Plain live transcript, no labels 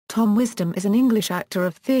Tom Wisdom is an English actor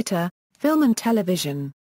of theatre, film and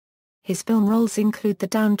television. His film roles include the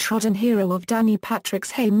downtrodden hero of Danny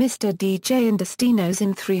Patrick's Hey Mr. DJ and Astinos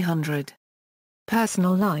in 300.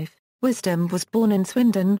 Personal life: Wisdom was born in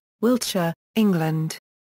Swindon, Wiltshire, England.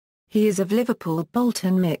 He is of Liverpool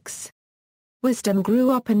Bolton mix. Wisdom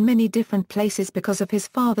grew up in many different places because of his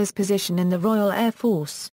father's position in the Royal Air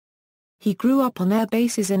Force. He grew up on air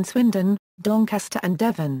bases in Swindon, Doncaster and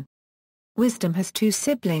Devon. Wisdom has two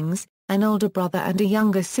siblings, an older brother and a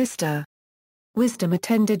younger sister. Wisdom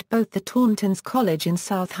attended both the Tauntons College in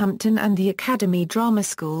Southampton and the Academy Drama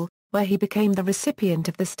School, where he became the recipient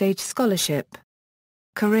of the Stage Scholarship.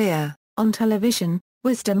 Career: on television,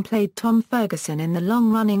 Wisdom played Tom Ferguson in the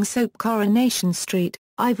long-running soap Coronation Street,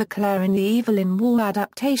 Ivor Clare in the Evelyn Waugh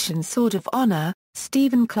adaptation Sword of Honour,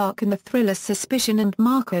 Stephen Clark in the thriller Suspicion and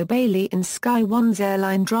Marco Bailey in Sky One's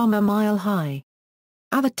airline drama Mile High.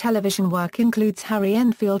 Other television work includes Harry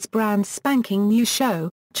Enfield's brand spanking new show,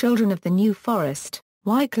 Children of the New Forest,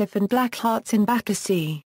 Wycliffe and Black Hearts in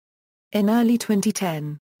Battersea. In early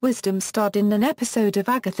 2010, Wisdom starred in an episode of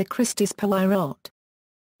Agatha Christie's Poirot.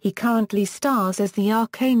 He currently stars as the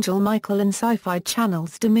Archangel Michael in Sci-Fi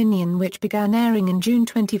Channel's Dominion, which began airing in June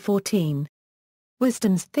 2014.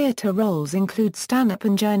 Wisdom's theatre roles include Stand-Up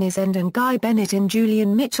and Journey's End and Guy Bennett in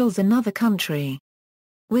Julian Mitchell's Another Country.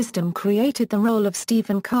 Wisdom created the role of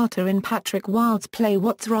Stephen Carter in Patrick Wilde's play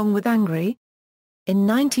What's Wrong with Angry? In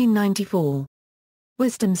 1994.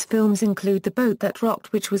 Wisdom's films include The Boat That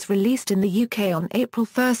Rocked, which was released in the UK on April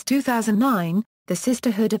 1, 2009, The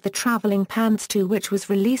Sisterhood of the Travelling Pants 2, which was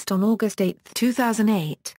released on August 8,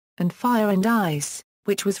 2008, and Fire and Ice,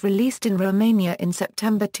 which was released in Romania in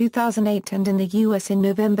September 2008 and in the US in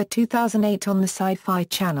November 2008 on the Sci-Fi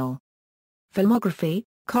Channel. Filmography: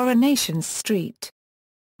 Coronation Street.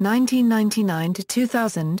 1999 to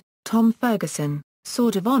 2000, Tom Ferguson,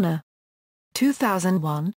 Sword of Honour.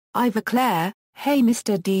 2001, Ivor Clare, Hey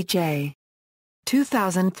Mr. DJ.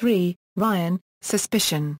 2003, Ryan,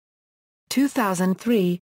 Suspicion.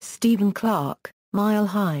 2003, Stephen Clark, Mile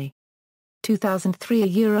High.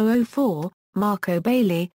 2003 04, Marco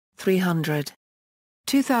Bailey, 300.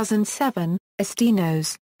 2007,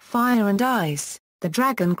 Astinos, Fire and Ice, The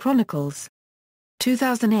Dragon Chronicles.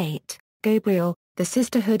 2008, Gabriel, The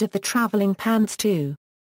Sisterhood of the Travelling Pants 2.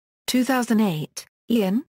 2008,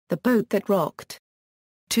 Ian, The Boat That Rocked.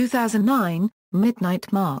 2009,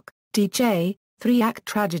 Midnight Mark, DJ, 3-act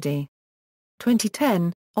tragedy.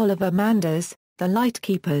 2010, Oliver Manders, The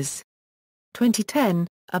Lightkeepers. 2010,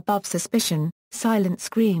 Above Suspicion, Silent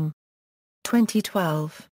Scream.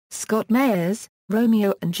 2012, Scott Meyers,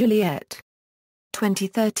 Romeo and Juliet.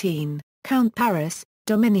 2013, Count Paris,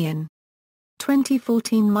 Dominion.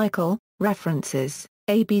 2014 Michael, References,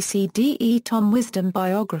 ABCDE Tom Wisdom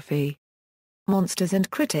Biography. Monsters and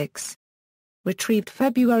Critics. Retrieved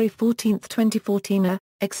February 14, 2014.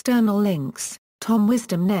 External links: Tom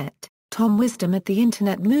Wisdom Net, Tom Wisdom at the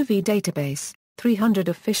Internet Movie Database, 300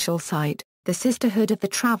 official site, The Sisterhood of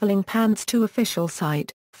the Travelling Pants 2 official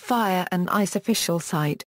site, Fire and Ice official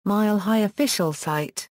site, Mile High official site.